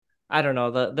I don't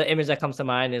know, the image that comes to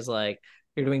mind is like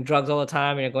you're doing drugs all the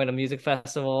time and you're going to music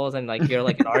festivals and like you're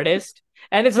like an artist.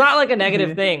 And it's not like a negative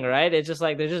Yeah. thing, right? It's just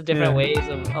like there's just different Yeah. ways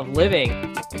of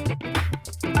living.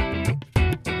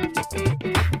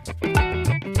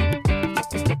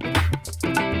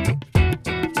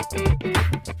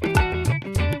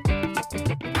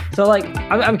 So like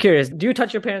I'm curious, do you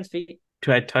touch your parents' feet?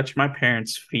 Do I touch my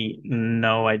parents' feet?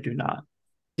 No, I do not.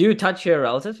 Do you touch your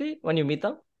relatives' feet when you meet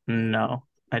them? No,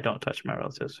 I don't touch my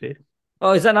relatives' feet.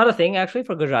 Oh, is that not a thing actually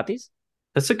for Gujaratis?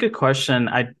 That's a good question.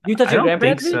 Do you touch I your don't think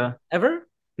grandparents' feet so. ever?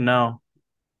 No.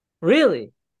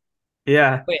 Really?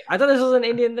 Yeah, Wait, I thought this was an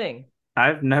Indian thing.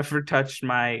 I've never touched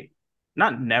my,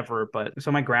 not never, but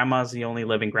so my grandma's the only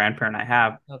living grandparent I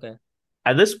have. Okay.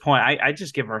 At this point, I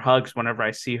just give her hugs whenever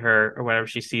I see her or whenever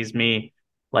she sees me.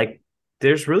 Like,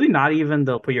 there's really not even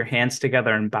the put your hands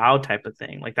together and bow type of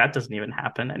thing. Like, that doesn't even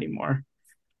happen anymore.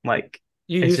 Like,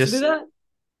 You it's used to do just, that?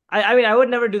 I mean I would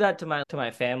never do that to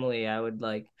my family. I would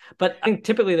like, but I think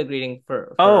typically the greeting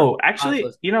for oh, us actually,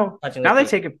 was touching their now that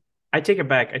feet. I take it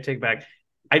back. I take it back.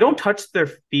 I don't touch their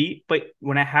feet, but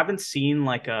when I haven't seen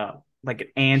like an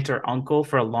aunt or uncle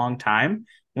for a long time,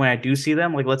 when I do see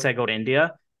them, like let's say I go to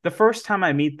India, the first time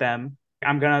I meet them,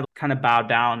 I'm gonna kind of bow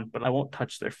down, but I won't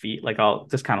touch their feet. Like I'll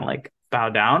just kind of like bow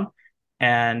down,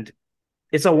 and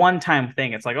it's a one time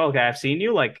thing. It's like, okay, I've seen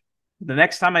you. Like the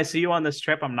next time I see you on this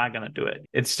trip, I'm not gonna do it.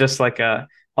 It's just like a,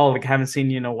 oh, like I haven't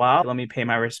seen you in a while. Let me pay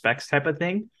my respects type of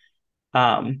thing.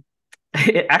 Um,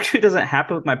 it actually doesn't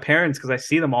happen with my parents because I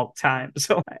see them all the time.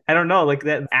 So I don't know. Like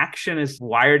that action is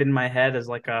wired in my head as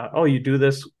like a, oh, you do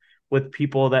this with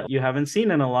people that you haven't seen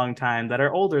in a long time that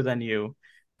are older than you.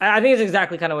 I think it's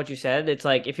exactly kind of what you said. It's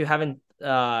like if you haven't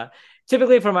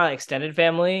typically for my extended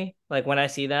family, like when I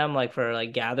see them like for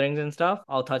like gatherings and stuff,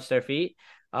 I'll touch their feet.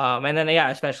 And then yeah,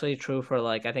 especially true for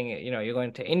like I think you're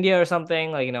going to India or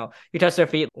something, like you touch their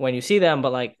feet when you see them,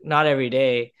 but like not every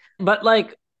day. But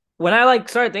like when I like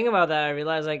started thinking about that, I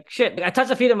realized like shit, I touch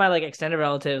the feet of my like extended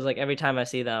relatives like every time I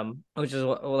see them, which is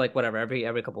like whatever,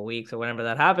 every couple of weeks or whenever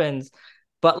that happens.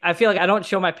 But I feel like I don't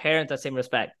show my parents that same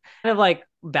respect. Kind of like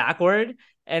backward.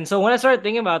 And so when I started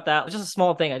thinking about that, it was just a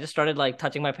small thing. I just started like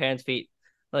touching my parents' feet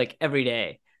like every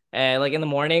day. And like in the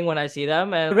morning when I see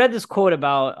them. And I read this quote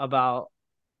about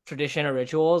tradition or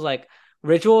rituals. Like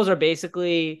rituals are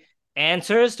basically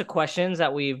answers to questions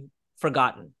that we've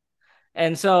forgotten.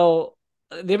 And so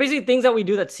they're basically things that we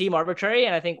do that seem arbitrary,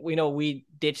 and I think we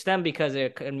ditch them because they're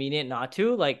convenient not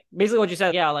to. Like basically what you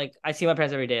said, yeah, like I see my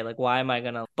parents every day. Like why am I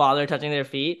gonna bother touching their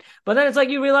feet? But then it's like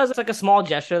you realize it's like a small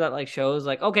gesture that like shows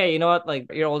like, okay, you know what, like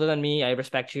you're older than me, I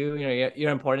respect you,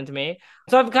 you're important to me.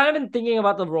 So I've kind of been thinking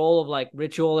about the role of like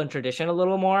ritual and tradition a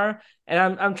little more,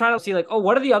 and I'm trying to see like, oh,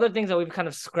 what are the other things that we've kind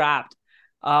of scrapped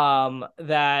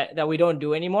that we don't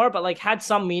do anymore, but like had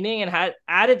some meaning and had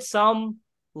added some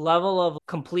level of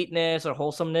completeness or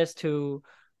wholesomeness to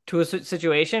a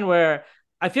situation where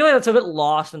I feel like that's a bit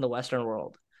lost in the Western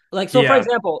world. Like, so for Yeah.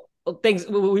 example,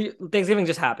 Thanksgiving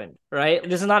just happened, right?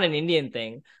 This is not an Indian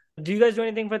thing. Do you guys do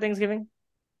anything for Thanksgiving?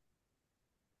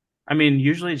 I mean,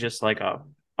 usually just like a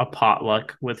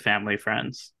potluck with family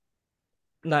friends.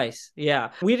 Nice. Yeah.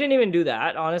 We didn't even do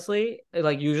that, honestly,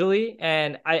 like usually.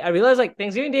 And I realized like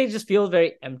Thanksgiving Day just feels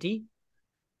very empty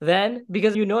then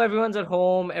because everyone's at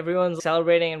home, everyone's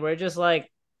celebrating, and we're just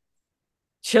like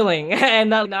chilling and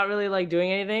not really like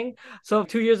doing anything. So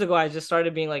 2 years ago, I just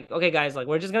started being like, okay, guys, like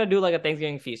we're just gonna do like a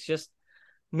Thanksgiving feast, just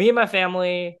me and my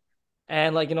family,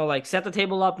 and like like set the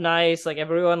table up nice, like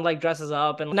everyone like dresses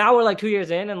up, and now we're like 2 years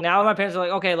in, and now my parents are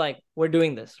like, okay, like we're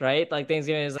doing this, right? Like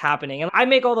Thanksgiving is happening, and I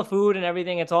make all the food and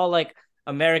everything. It's all like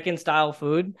American style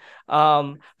food.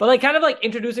 But like kind of like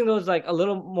introducing those like a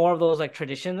little more of those like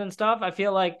traditions and stuff. I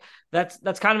feel like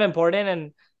that's kind of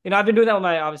important, and I've been doing that with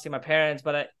my obviously my parents,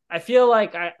 but I feel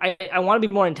like I want to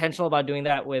be more intentional about doing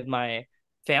that with my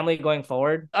family going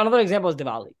forward. Another example is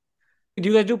Diwali. Do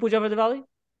you guys do puja for Diwali?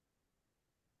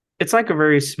 It's like a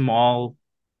very small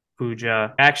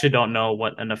puja. I actually don't know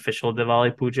what an official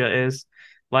Diwali puja is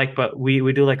like, but we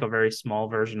do like a very small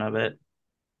version of it.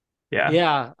 Yeah.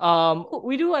 Yeah.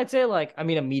 We do, I'd say like, I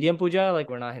mean, a medium puja, like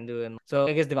we're not Hindu. And so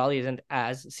I guess Diwali isn't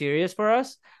as serious for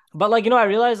us. But like, I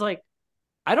realized like,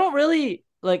 I don't really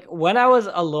like when I was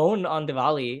alone on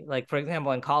Diwali, like for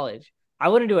example, in college, I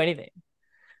wouldn't do anything.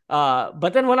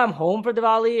 But then when I'm home for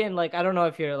Diwali and like, I don't know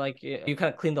if you're like, you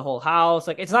kind of clean the whole house.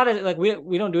 Like it's not as, like,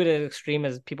 we don't do it as extreme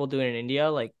as people do it in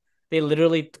India. Like they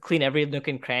literally clean every nook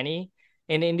and cranny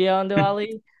in India on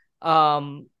Diwali.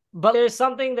 But there's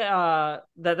something that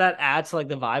adds to like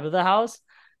the vibe of the house.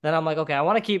 Then I'm like, okay, I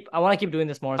want to keep doing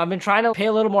this more. I've been trying to pay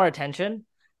a little more attention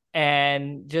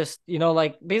and just,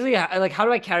 like basically like how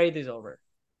do I carry these over?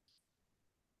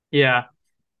 Yeah.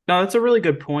 No, that's a really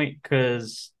good point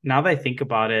because now that I think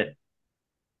about it,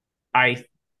 I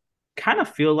kind of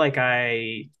feel like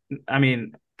I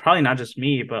mean, probably not just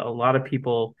me, but a lot of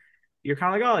people, you're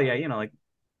kind of like, oh yeah, like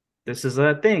this is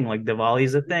a thing, like Diwali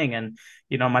is a thing, and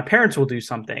my parents will do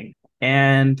something,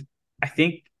 and I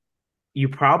think you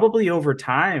probably over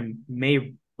time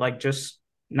may like just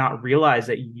not realize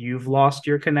that you've lost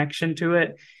your connection to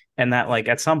it, and that like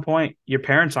at some point your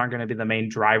parents aren't going to be the main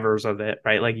drivers of it,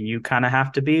 right? Like you kind of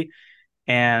have to be,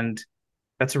 and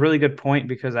that's a really good point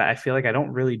because I feel like I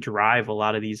don't really drive a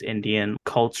lot of these Indian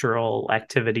cultural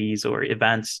activities or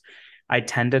events. I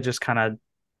tend to just kind of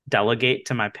delegate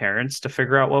to my parents to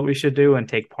figure out what we should do and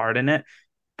take part in it.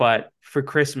 But for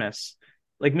Christmas,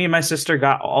 like me and my sister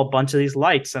got a bunch of these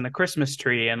lights and a Christmas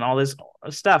tree and all this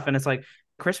stuff. And it's like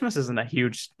Christmas isn't a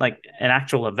huge, like an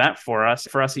actual event for us.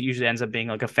 For us, it usually ends up being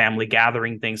like a family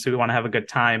gathering thing. So we want to have a good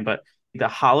time. But the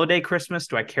holiday Christmas,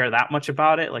 do I care that much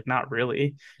about it? Like, not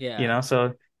really, Yeah.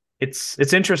 So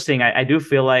it's interesting. I do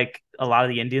feel like a lot of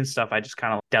the Indian stuff I just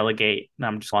kind of delegate and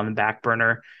I'm just on the back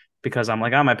burner because I'm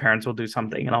like, oh, my parents will do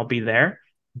something and I'll be there.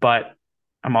 But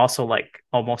I'm also like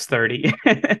almost 30.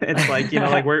 It's like,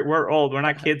 like we're old. We're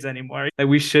not kids anymore. Like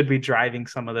we should be driving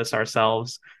some of this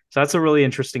ourselves. So that's a really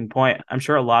interesting point. I'm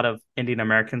sure a lot of Indian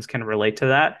Americans can relate to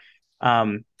that.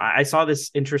 I saw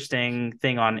this interesting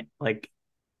thing on like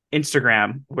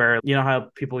Instagram where how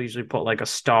people usually put like a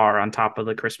star on top of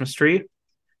the Christmas tree.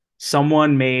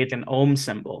 Someone made an Om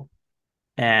symbol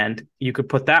and you could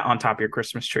put that on top of your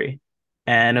Christmas tree.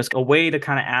 And it's a way to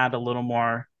kind of add a little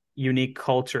more unique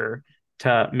culture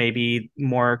to maybe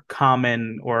more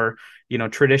common or,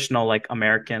 traditional like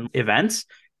American events.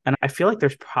 And I feel like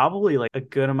there's probably like a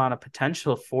good amount of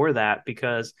potential for that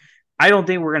because I don't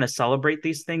think we're going to celebrate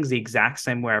these things the exact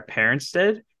same way our parents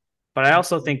did. But I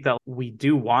also think that we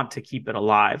do want to keep it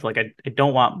alive. Like I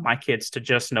don't want my kids to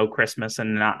just know Christmas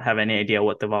and not have any idea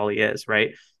what Diwali is,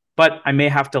 right? But I may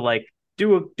have to like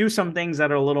do some things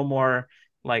that are a little more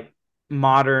like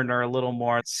modern or a little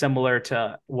more similar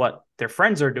to what their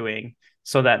friends are doing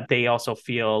so that they also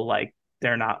feel like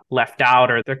they're not left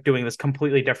out or they're doing this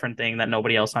completely different thing that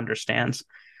nobody else understands.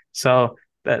 So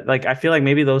that like I feel like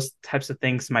maybe those types of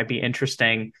things might be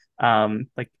interesting.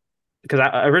 Like because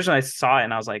I originally saw it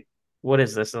and I was like, what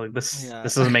is this? Like Yeah.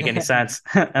 this doesn't make any sense.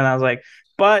 And I was like,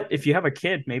 but if you have a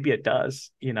kid, maybe it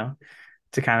does,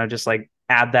 to kind of just like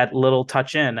add that little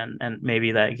touch in and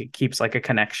maybe that it keeps like a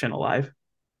connection alive.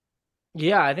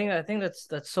 Yeah, I think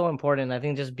that's so important. I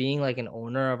think just being like an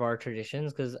owner of our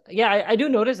traditions, because yeah, I do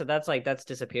notice that that's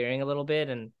disappearing a little bit,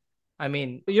 and I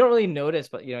mean you don't really notice,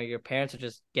 but your parents are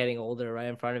just getting older right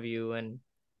in front of you, and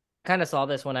kind of saw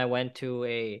this when I went to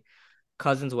a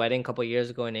cousin's wedding a couple of years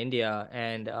ago in India,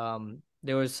 and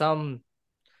there was some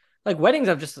like weddings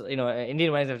have just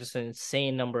Indian weddings have just an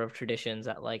insane number of traditions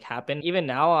that like happen. Even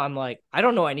now, I'm like I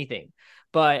don't know anything,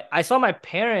 but I saw my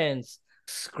parents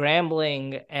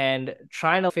scrambling and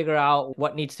trying to figure out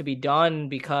what needs to be done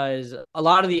because a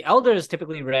lot of the elders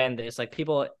typically ran this, like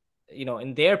people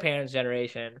in their parents'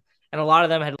 generation, and a lot of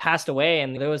them had passed away,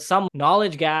 and there was some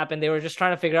knowledge gap, and they were just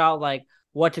trying to figure out like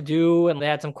what to do, and they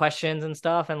had some questions and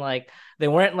stuff, and like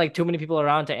there weren't like too many people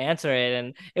around to answer it,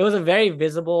 and it was a very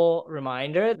visible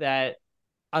reminder that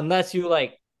unless you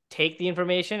like take the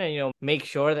information and make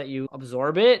sure that you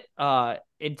absorb it,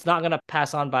 it's not gonna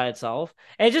pass on by itself.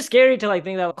 And it's just scary to like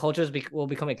think that cultures will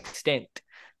become extinct,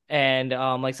 and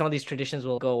like some of these traditions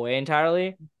will go away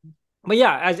entirely. But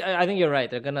yeah, I think you're right.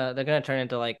 They're gonna turn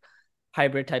into like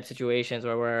hybrid type situations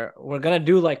where we're gonna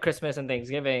do like Christmas and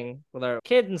Thanksgiving with our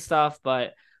kids and stuff,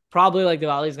 but probably like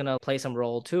Diwali is gonna play some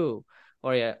role too,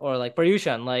 or yeah, or like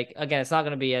Paryushan. Like again, it's not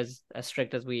gonna be as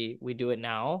strict as we do it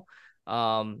now,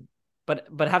 um,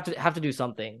 but have to do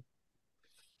something.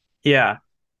 Yeah.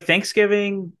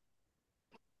 Thanksgiving,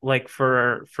 like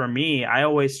for me, I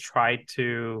would try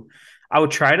to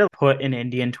put an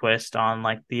Indian twist on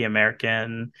like the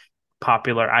American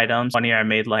popular items. One year I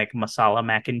made like masala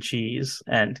mac and cheese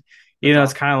and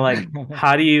That's it's kind of like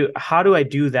awesome. how do I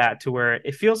do that to where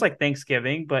it feels like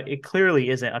Thanksgiving, but it clearly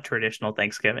isn't a traditional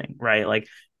Thanksgiving, right? Like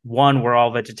one, we're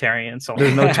all vegetarians, so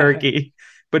there's no turkey.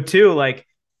 But two, like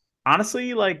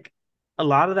honestly, like a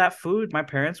lot of that food, my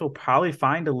parents will probably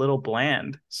find a little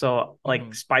bland. So, like,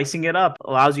 Mhm. spicing it up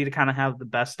allows you to kind of have the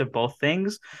best of both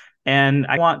things. And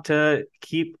I want to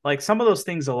keep like some of those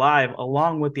things alive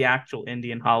along with the actual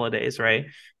Indian holidays, right?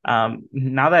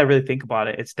 Now that I really think about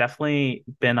it, it's definitely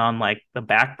been on like the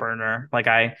back burner. Like,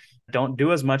 I don't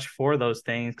do as much for those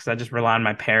things because I just rely on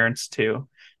my parents too.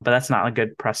 but that's not a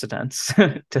good precedence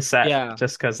to set, Yeah.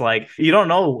 just because like you don't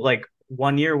know, like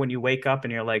one year when you wake up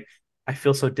and you're like, I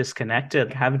feel so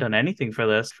disconnected. I haven't done anything for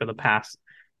this for the past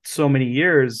so many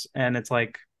years. And it's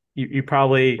like you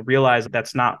probably realize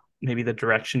that's not maybe the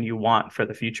direction you want for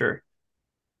the future.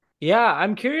 Yeah,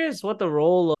 I'm curious what the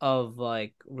role of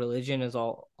like religion is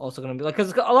also going to be like,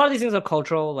 because a lot of these things are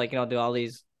cultural, like, do all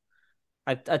these,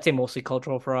 I'd say mostly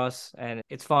cultural for us, and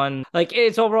it's fun. Like,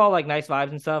 it's overall like nice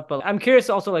vibes and stuff, but I'm curious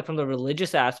also like from the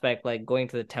religious aspect, like going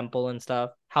to the temple and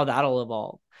stuff, how that'll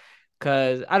evolve.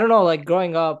 Because I don't know, like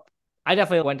growing up, I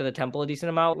definitely went to the temple a decent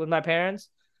amount with my parents,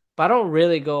 but I don't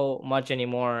really go much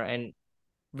anymore. And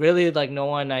really, like, no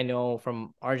one I know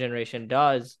from our generation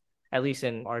does, at least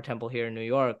in our temple here in New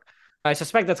York. I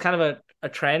suspect that's kind of a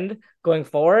trend going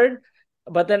forward.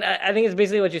 But then I think it's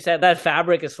basically what you said, that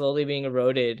fabric is slowly being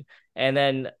eroded. And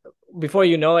then before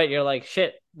you know it, you're like,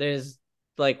 shit, there's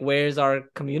like, where's our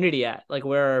community at? Like,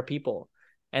 where are our people?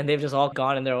 And they've just all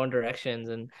gone in their own directions.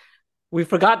 And we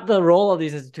forgot the role of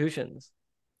these institutions.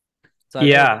 So I think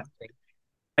it's Yeah, interesting.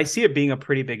 I see it being a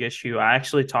pretty big issue. I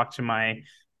actually talk to my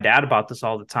dad about this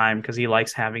all the time because he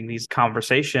likes having these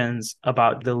conversations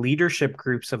about the leadership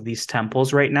groups of these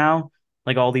temples right now,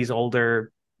 like all these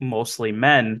older, mostly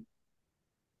men.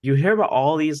 You hear about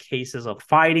all these cases of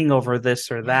fighting over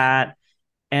this or Yeah. that.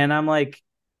 And I'm like,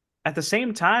 at the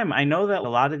same time, I know that a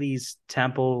lot of these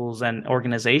temples and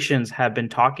organizations have been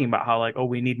talking about how, like, oh,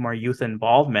 we need more youth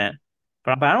involvement.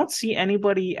 But I don't see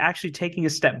anybody actually taking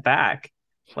a step back.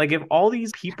 Like, if all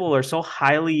these people are so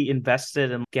highly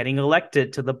invested in getting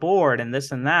elected to the board and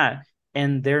this and that,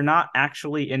 and they're not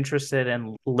actually interested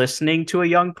in listening to a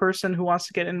young person who wants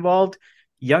to get involved,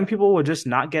 young people will just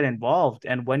not get involved.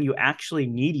 And when you actually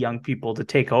need young people to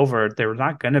take over, there's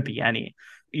not going to be any.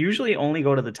 Usually only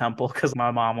go to the temple because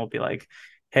my mom will be like,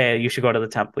 hey, you should go to the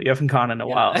temple. You haven't gone in a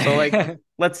while. So like Yeah.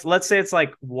 let's say it's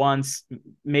like once,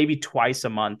 maybe twice a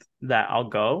month that I'll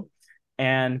go.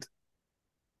 And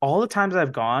all the times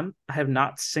I've gone, I have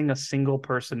not seen a single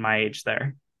person my age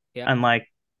there. Yeah. And like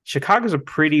Chicago's a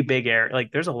pretty big area.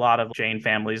 Like there's a lot of Jain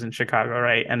families in Chicago,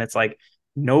 right? And it's like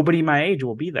nobody my age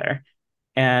will be there.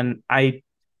 And I,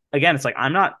 again, it's like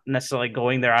I'm not necessarily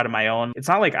going there out of my own. It's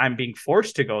not like I'm being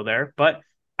forced to go there, but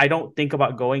I don't think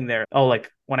about going there. Oh, like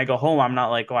when I go home, I'm not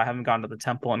like, oh, I haven't gone to the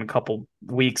temple in a couple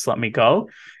weeks. Let me go.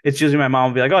 It's usually my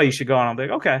mom will be like, oh, you should go. And I'll be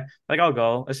like, okay, like I'll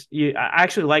go. I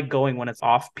actually like going when it's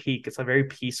off peak. It's a very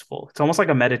peaceful. It's almost like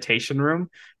a meditation room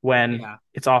when Yeah.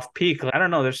 it's off peak. Like, I don't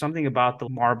know. There's something about the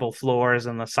marble floors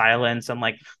and the silence and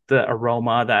like the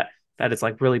aroma that it's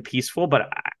like really peaceful, but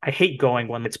I hate going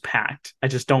when it's packed. I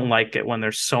just don't like it when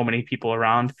there's so many people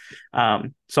around.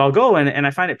 So I'll go and I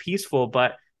find it peaceful,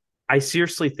 but I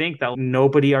seriously think that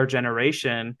nobody our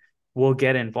generation will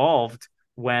get involved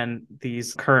when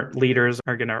these current leaders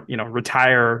are gonna,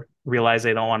 retire, realize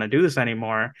they don't want to do this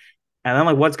anymore. And then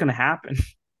like what's gonna happen?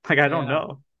 Like I don't Yeah.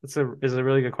 know. It's a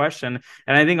really good question.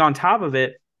 And I think on top of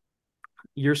it,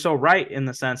 you're so right in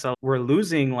the sense of we're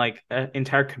losing like an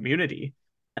entire community,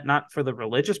 not for the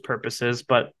religious purposes,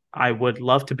 but I would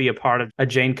love to be a part of a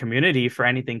Jain community for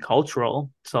anything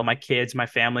cultural. So my kids, my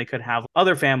family could have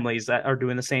other families that are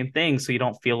doing the same thing. So you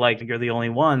don't feel like you're the only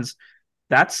ones.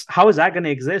 That's how is that going to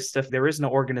exist if there is no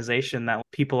organization that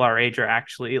people our age are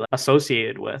actually like,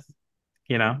 associated with,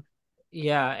 you know?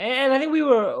 Yeah, and I think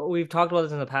we've talked about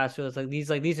this in the past too. It's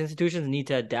like these institutions need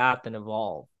to adapt and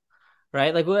evolve,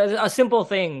 right? Like a simple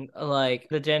thing like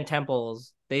the Jain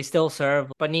temples, they still serve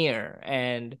paneer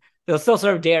and they'll still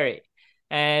serve dairy,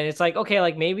 and it's like okay,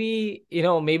 like maybe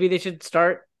maybe they should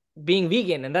start being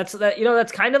vegan, and that's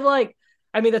kind of like,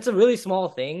 I mean, that's a really small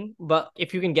thing, but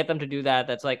if you can get them to do that,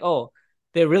 that's like, oh,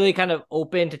 they're really kind of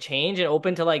open to change and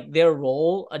open to like their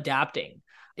role adapting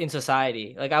in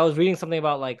society. Like I was reading something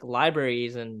about like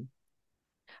libraries and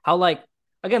how like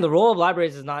again the role of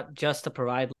libraries is not just to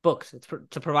provide books, it's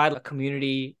to provide a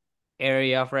community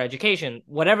area for education,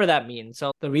 whatever that means.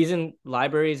 So the reason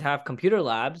libraries have computer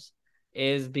labs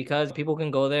is because people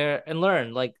can go there and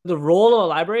learn. Like the role of a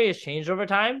library has changed over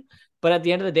time, but at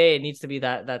the end of the day it needs to be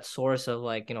that source of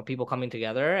like people coming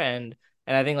together. And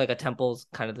I think like a temple's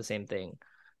kind of the same thing,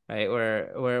 right?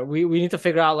 Where we need to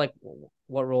figure out like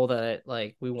what role that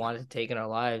like we want to take in our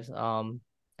lives, and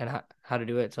how to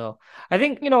do it. So I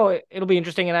think it'll be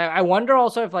interesting, and I wonder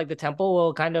also if like the temple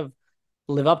will kind of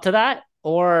live up to that,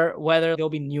 or whether there'll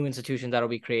be new institutions that'll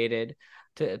be created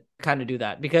to kind of do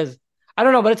that. Because I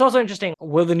don't know, but it's also interesting.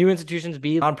 Will the new institutions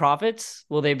be nonprofits?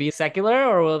 Will they be secular,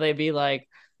 or will they be like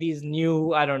these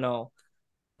new? I don't know.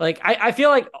 Like I feel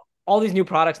like all these new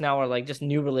products now are like just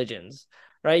new religions.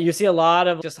 right? You see a lot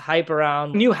of just hype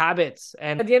around new habits.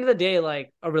 And at the end of the day,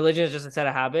 like a religion is just a set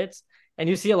of habits. And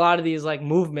you see a lot of these like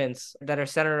movements that are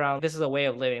centered around this is a way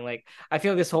of living. Like I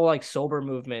feel this whole like sober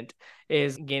movement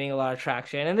is gaining a lot of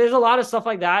traction. And there's a lot of stuff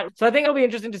like that. So I think it'll be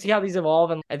interesting to see how these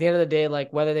evolve. And at the end of the day,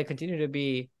 like whether they continue to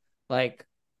be like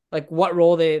what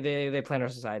role they play in our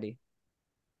society.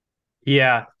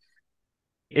 Yeah.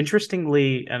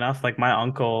 Interestingly enough, like my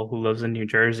uncle who lives in New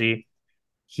Jersey,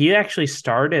 he actually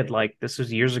started like this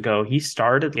was years ago. He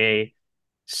started a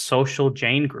social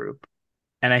Jain group.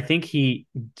 And I think and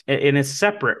it's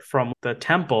separate from the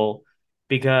temple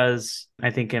because I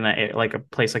think in like a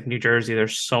place like New Jersey,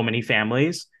 there's so many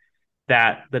families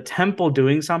that the temple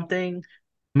doing something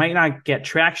might not get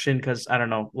traction because I don't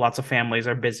know, lots of families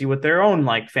are busy with their own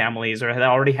like families or they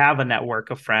already have a network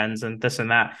of friends and this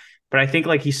and that. But I think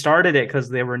like he started it because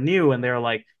they were new and they're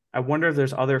like, I wonder if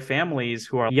there's other families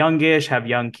who are youngish, have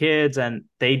young kids, and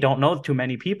they don't know too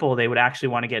many people. They would actually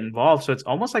want to get involved. So it's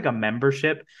almost like a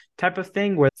membership type of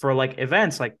thing where for like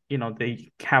events, like, you know,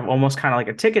 they have almost kind of like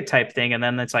a ticket type thing. And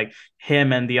then it's like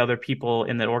him and the other people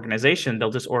in the organization,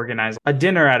 they'll just organize a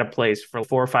dinner at a place for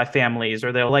 4 or 5 families,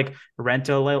 or they'll like rent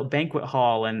a little banquet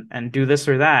hall and do this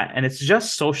or that. And it's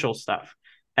just social stuff.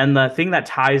 And the thing that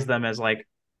ties them is like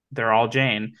they're all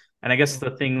Jain. And I guess the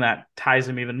thing that ties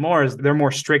them even more is they're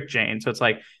more strict Jain. So it's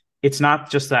like it's not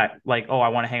just that like, oh, I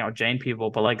want to hang out with Jain people,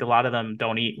 but like a lot of them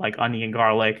don't eat like onion,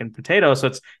 garlic, and potatoes.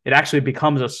 So it actually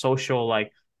becomes a social,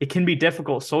 like it can be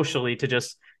difficult socially to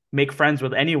just make friends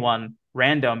with anyone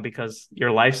random because your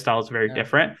lifestyle is very Yeah.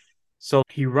 different. So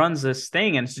he runs this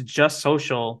thing and it's just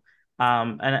social.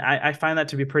 And I find that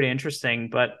to be pretty interesting.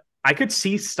 But I could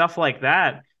see stuff like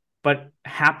that but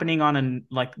happening on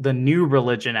like the new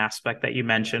religion aspect that you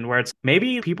mentioned, where it's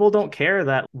maybe people don't care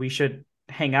that we should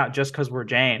hang out just because we're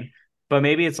Jain, but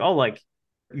maybe it's oh like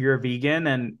you're a vegan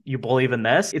and you believe in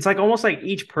this. It's like almost like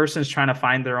each person's trying to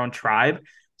find their own tribe.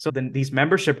 So then these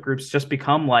membership groups just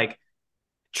become like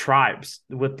tribes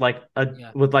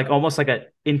Yeah. with like almost like a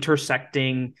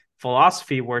intersecting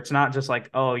philosophy where it's not just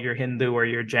like oh you're Hindu or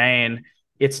you're Jain.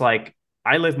 It's like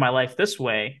I live my life this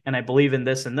way and I believe in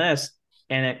this and this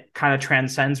and it kind of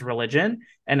transcends religion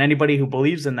and anybody who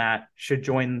believes in that should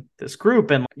join this group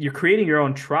and you're creating your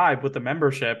own tribe with the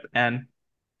membership and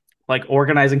like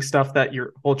organizing stuff that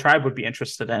your whole tribe would be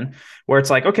interested in where it's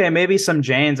like okay maybe some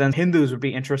Jains and Hindus would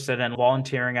be interested in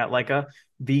volunteering at like a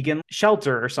vegan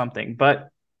shelter or something but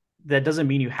that doesn't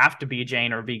mean you have to be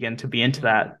Jain or vegan to be into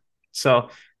that. So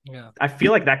Yeah. I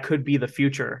feel like that could be the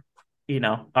future, you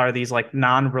know, are these like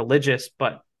non-religious,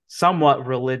 but somewhat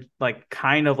like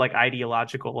kind of like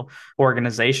ideological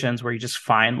organizations where you just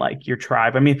find like your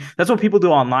tribe. I mean, that's what people do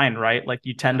online, right? Like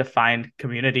you tend Yeah. to find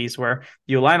communities where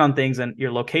you align on things and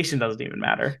your location doesn't even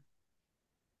matter.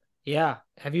 Yeah.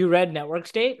 Have you read Network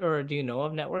State or do you know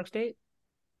of Network State?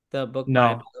 The book by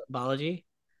No. Balaji.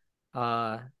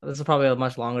 This is probably a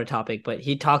much longer topic, but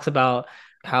he talks about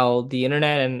how the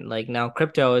internet and like now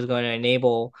crypto is going to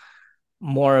enable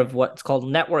more of what's called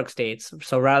network states.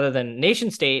 So rather than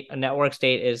nation state, a network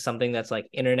state is something that's like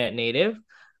internet native.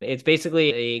 It's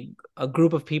basically a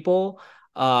group of people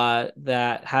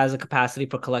that has a capacity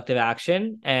for collective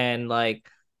action and like,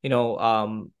 you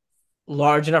know,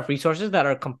 large enough resources that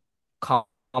are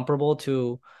comparable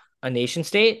to a nation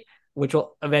state, which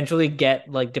will eventually get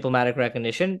like diplomatic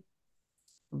recognition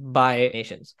by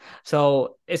nations.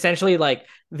 So essentially like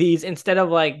these instead of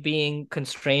like being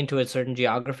constrained to a certain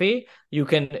geography, you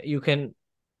can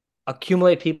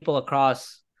accumulate people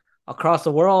across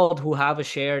the world who have a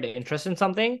shared interest in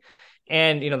something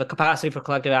and you know the capacity for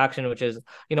collective action which is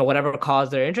you know whatever cause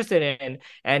they're interested in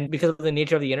and because of the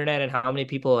nature of the internet and how many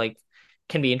people like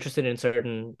can be interested in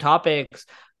certain topics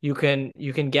you can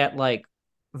get like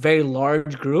very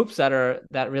large groups that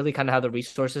really kind of have the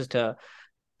resources to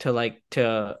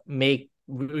make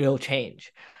real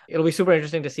change. It'll be super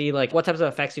interesting to see like what types of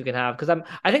effects you can have because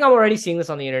I think I'm already seeing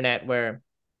this on the internet where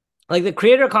like the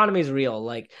creator economy is real.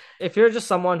 Like if you're just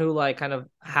someone who like kind of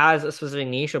has a specific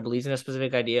niche or believes in a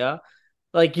specific idea,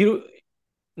 like you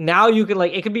now you can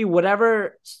like it could be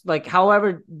whatever like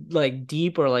however like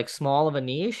deep or like small of a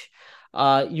niche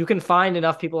you can find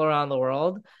enough people around the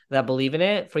world that believe in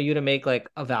it for you to make like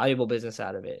a valuable business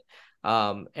out of it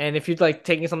and if you're like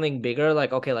taking something bigger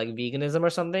like okay like veganism or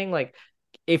something like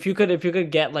if you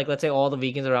could get like let's say all the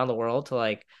vegans around the world to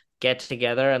like get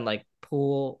together and like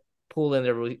pool in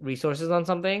their resources on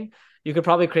something you could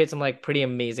probably create some like pretty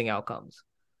amazing outcomes.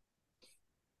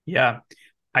 Yeah.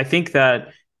 I think that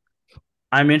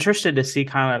I'm interested to see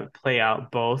kind of play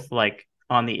out both like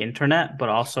on the internet, but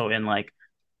also in like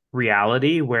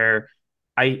reality where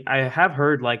I have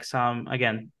heard like some,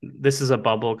 again, this is a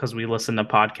bubble because we listen to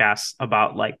podcasts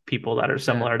about like people that are Yeah.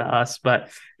 similar to us. But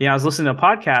I was listening to a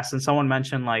podcast and someone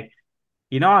mentioned like,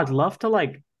 I'd love to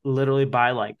like literally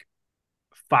buy like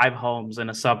 5 homes in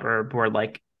a suburb where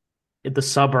like the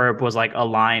suburb was like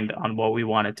aligned on what we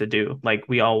wanted to do. Like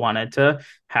we all wanted to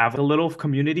have a little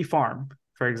community farm,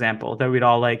 for example, that we'd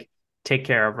all like take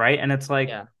care of, right? And it's like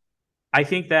Yeah. I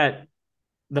think that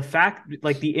the fact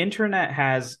like the internet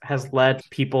has led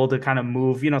people to kind of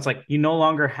move, it's like you no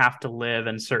longer have to live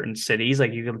in certain cities,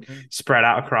 like you can Mhm. spread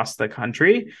out across the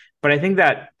country. But I think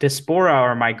that diaspora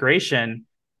or migration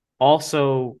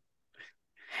also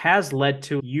has led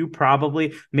to you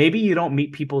probably maybe you don't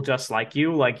meet people just like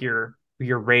you, like your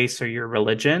race or your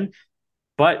religion,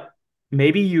 but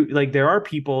maybe you like there are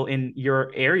people in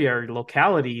your area or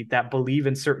locality that believe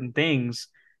in certain things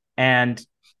and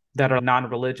that are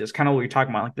non-religious, kind of what you're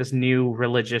talking about, like this new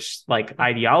religious like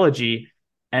ideology.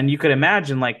 And you could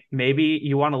imagine like maybe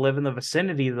you want to live in the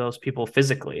vicinity of those people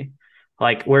physically,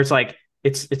 like where it's like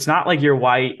it's not like you're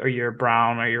white or you're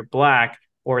brown or you're black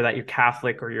or that you're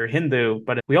Catholic or you're Hindu,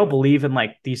 but we all believe in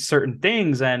like these certain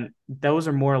things, and those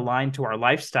are more aligned to our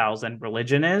lifestyles than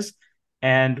religion is.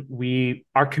 And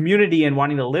our community and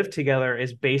wanting to live together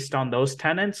is based on those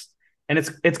tenets. And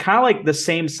it's kind of like the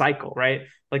same cycle, right?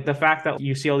 Like the fact that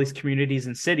you see all these communities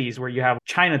and cities where you have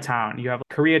Chinatown, you have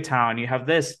Koreatown, you have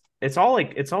this. It's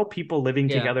all people living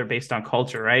Yeah. together based on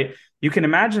culture, right? You can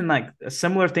imagine like a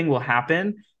similar thing will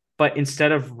happen, but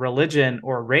instead of religion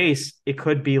or race, it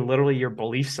could be literally your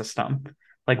belief system.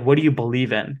 Like, what do you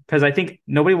believe in? Because I think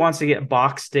nobody wants to get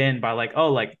boxed in by like,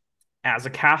 oh, like as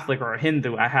a Catholic or a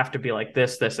Hindu, I have to be like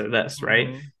this, or this, right?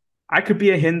 Mhm. I could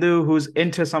be a Hindu who's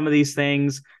into some of these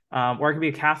things, or I could be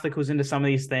a Catholic who's into some of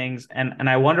these things. And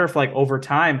I wonder if like over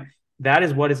time, that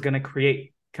is what is going to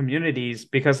create communities,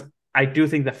 because I do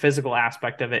think the physical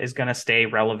aspect of it is going to stay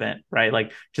relevant, right?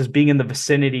 Like just being in the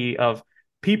vicinity of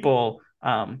people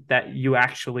that you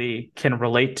actually can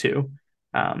relate to.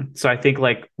 So I think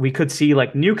like we could see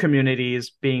like new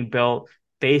communities being built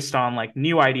based on like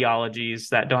new ideologies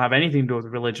that don't have anything to do with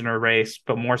religion or race,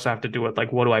 but more so have to do with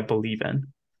like what do I believe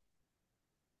in?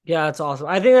 Yeah, that's awesome.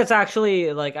 I think that's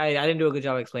actually like I didn't do a good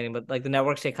job explaining, but like the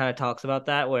network state kind of talks about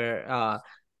that where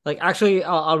like actually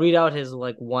I'll read out his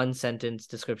like one sentence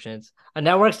descriptions. A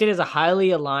network state is a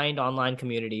highly aligned online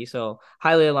community. So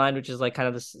highly aligned, which is like kind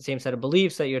of the same set of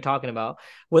beliefs that you're talking about,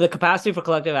 with a capacity for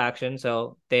collective action.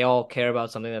 So they all care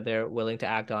about something that they're willing to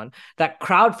act on. That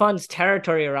crowdfunds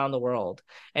territory around the world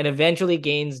and eventually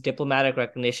gains diplomatic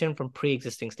recognition from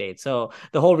pre-existing states. So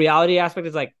the whole reality aspect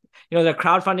is like they're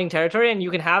crowdfunding territory, and you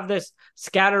can have this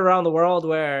scattered around the world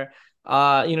where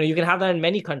you can have that in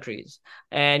many countries,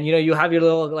 and you have your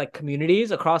little like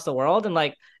communities across the world, and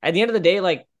like at the end of the day,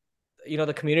 like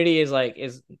the community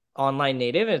is online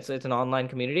native. It's an online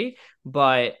community,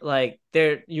 but like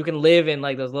there you can live in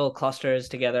like those little clusters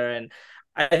together. And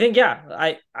I think,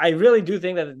 yeah, I really do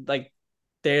think that like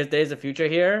there's a future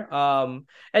here.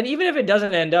 And even if it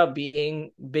doesn't end up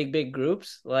being big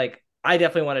groups, like I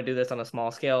definitely want to do this on a small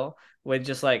scale with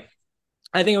just like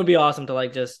I think it would be awesome to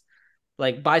like just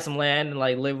like buy some land and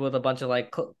like live with a bunch of like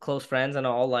close friends and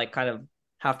all like kind of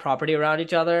have property around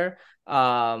each other.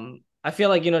 I feel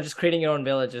like just creating your own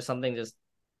village is something just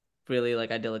really like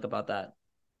idyllic about that.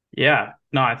 Yeah,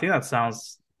 no, I think that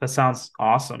sounds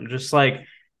awesome. Just like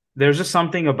there's just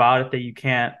something about it that you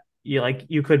can't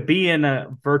you could be in a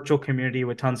virtual community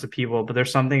with tons of people, but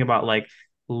there's something about like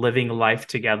living life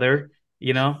together,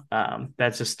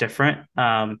 that's just different.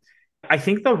 I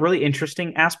think the really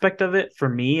interesting aspect of it for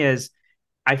me is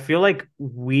I feel like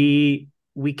we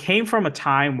came from a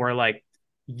time where like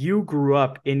you grew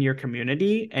up in your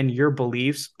community and your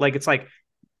beliefs, like it's like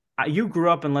you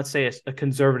grew up in, let's say, a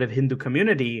conservative Hindu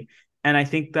community, and I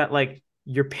think that like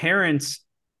your parents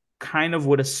kind of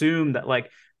would assume that like,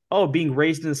 oh, being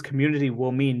raised in this community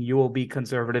will mean you will be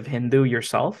conservative Hindu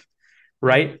yourself, Mm-hmm.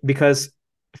 right? Because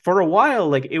for a while,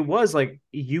 like it was like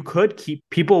you could keep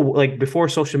people like before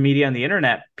social media and the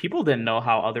internet, people didn't know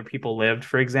how other people lived,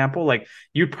 for example. Like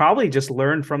you'd probably just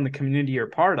learn from the community you're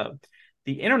part of.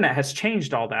 The internet has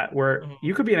changed all that, where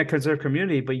you could be in a conservative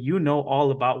community, but you know all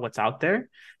about what's out there.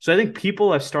 So I think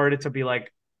people have started to be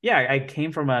like, yeah, I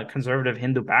came from a conservative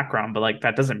Hindu background, but like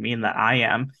that doesn't mean that I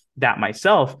am that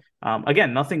myself.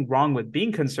 Again, nothing wrong with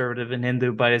being conservative and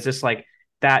Hindu, but it's just like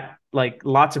that, like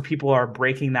lots of people are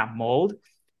breaking that mold.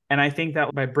 And I think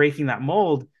that by breaking that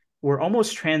mold, we're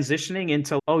almost transitioning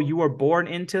into, oh, you were born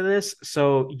into this.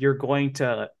 So you're going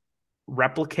to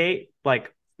replicate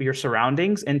like your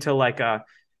surroundings into like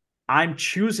I'm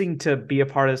choosing to be a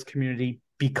part of this community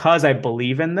because I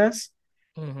believe in this.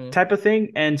 Mm-hmm. type of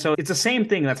thing. And so it's the same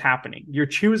thing that's happening. You're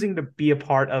choosing to be a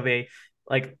part of a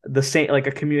like the same like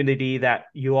a community that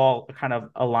you all kind of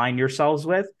align yourselves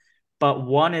with. But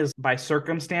one is by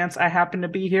circumstance, I happen to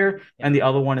be here, and Yeah. the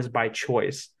other one is by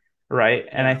choice. Right.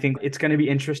 And I Yeah. think it's going to be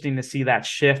interesting to see that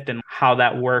shift and how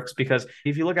that works. Because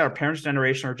if you look at our parents'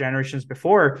 generation or generations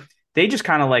before, they just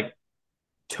kind of like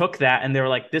took that and they were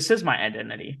like, this is my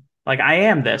identity. Like I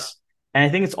am this. And I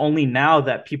think it's only now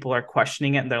that people are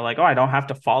questioning it and they're like, oh, I don't have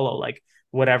to follow like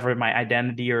whatever my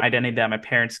identity or identity that my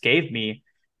parents gave me.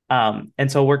 And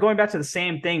so we're going back to the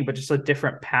same thing, but just a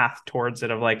different path towards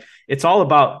it of like, it's all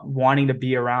about wanting to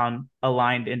be around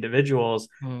aligned individuals,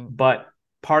 Mm. but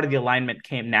part of the alignment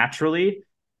came naturally.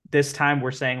 This time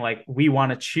we're saying like, we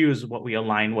want to choose what we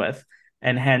align with.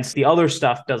 And hence the other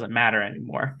stuff doesn't matter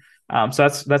anymore. So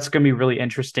that's going to be really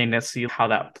interesting to see how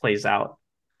that plays out.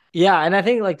 Yeah, and I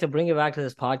think like to bring it back to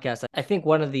this podcast, I think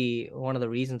one of the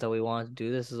reasons that we want to do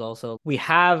this is also we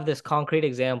have this concrete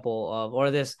example of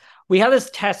or this we have this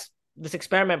test this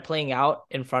experiment playing out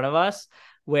in front of us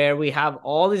where we have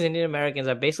all these Indian Americans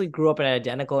that basically grew up in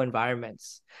identical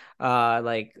environments,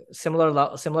 like similar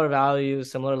values,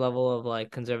 similar level of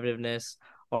like conservativeness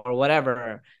or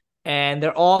whatever, and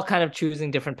they're all kind of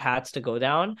choosing different paths to go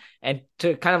down and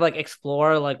to kind of like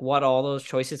explore like what all those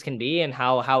choices can be and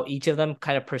how each of them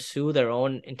kind of pursue their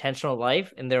own intentional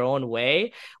life in their own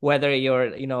way, whether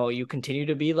you continue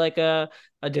to be like a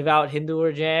devout Hindu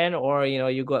or Jain, or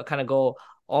you go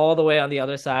all the way on the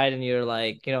other side and you're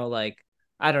like like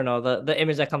I don't know, the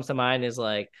image that comes to mind is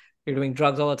like you're doing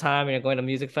drugs all the time and you're going to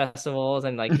music festivals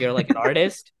and like you're like an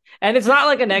artist, and it's not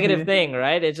like a negative thing,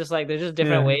 right? It's just like there's just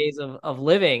different Yeah. ways of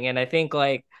living, and I think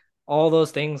like all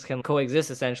those things can coexist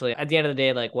essentially. At the end of the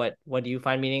day, like what do you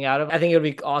find meaning out of? I think it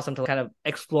would be awesome to kind of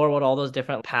explore what all those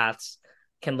different paths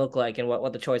can look like and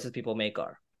what the choices people make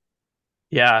are.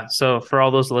 Yeah. So for all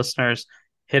those listeners,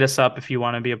 hit us up if you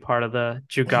want to be a part of the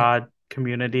Jugad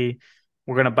community.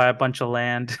 We're gonna buy a bunch of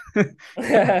land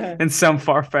in some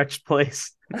far-fetched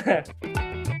place.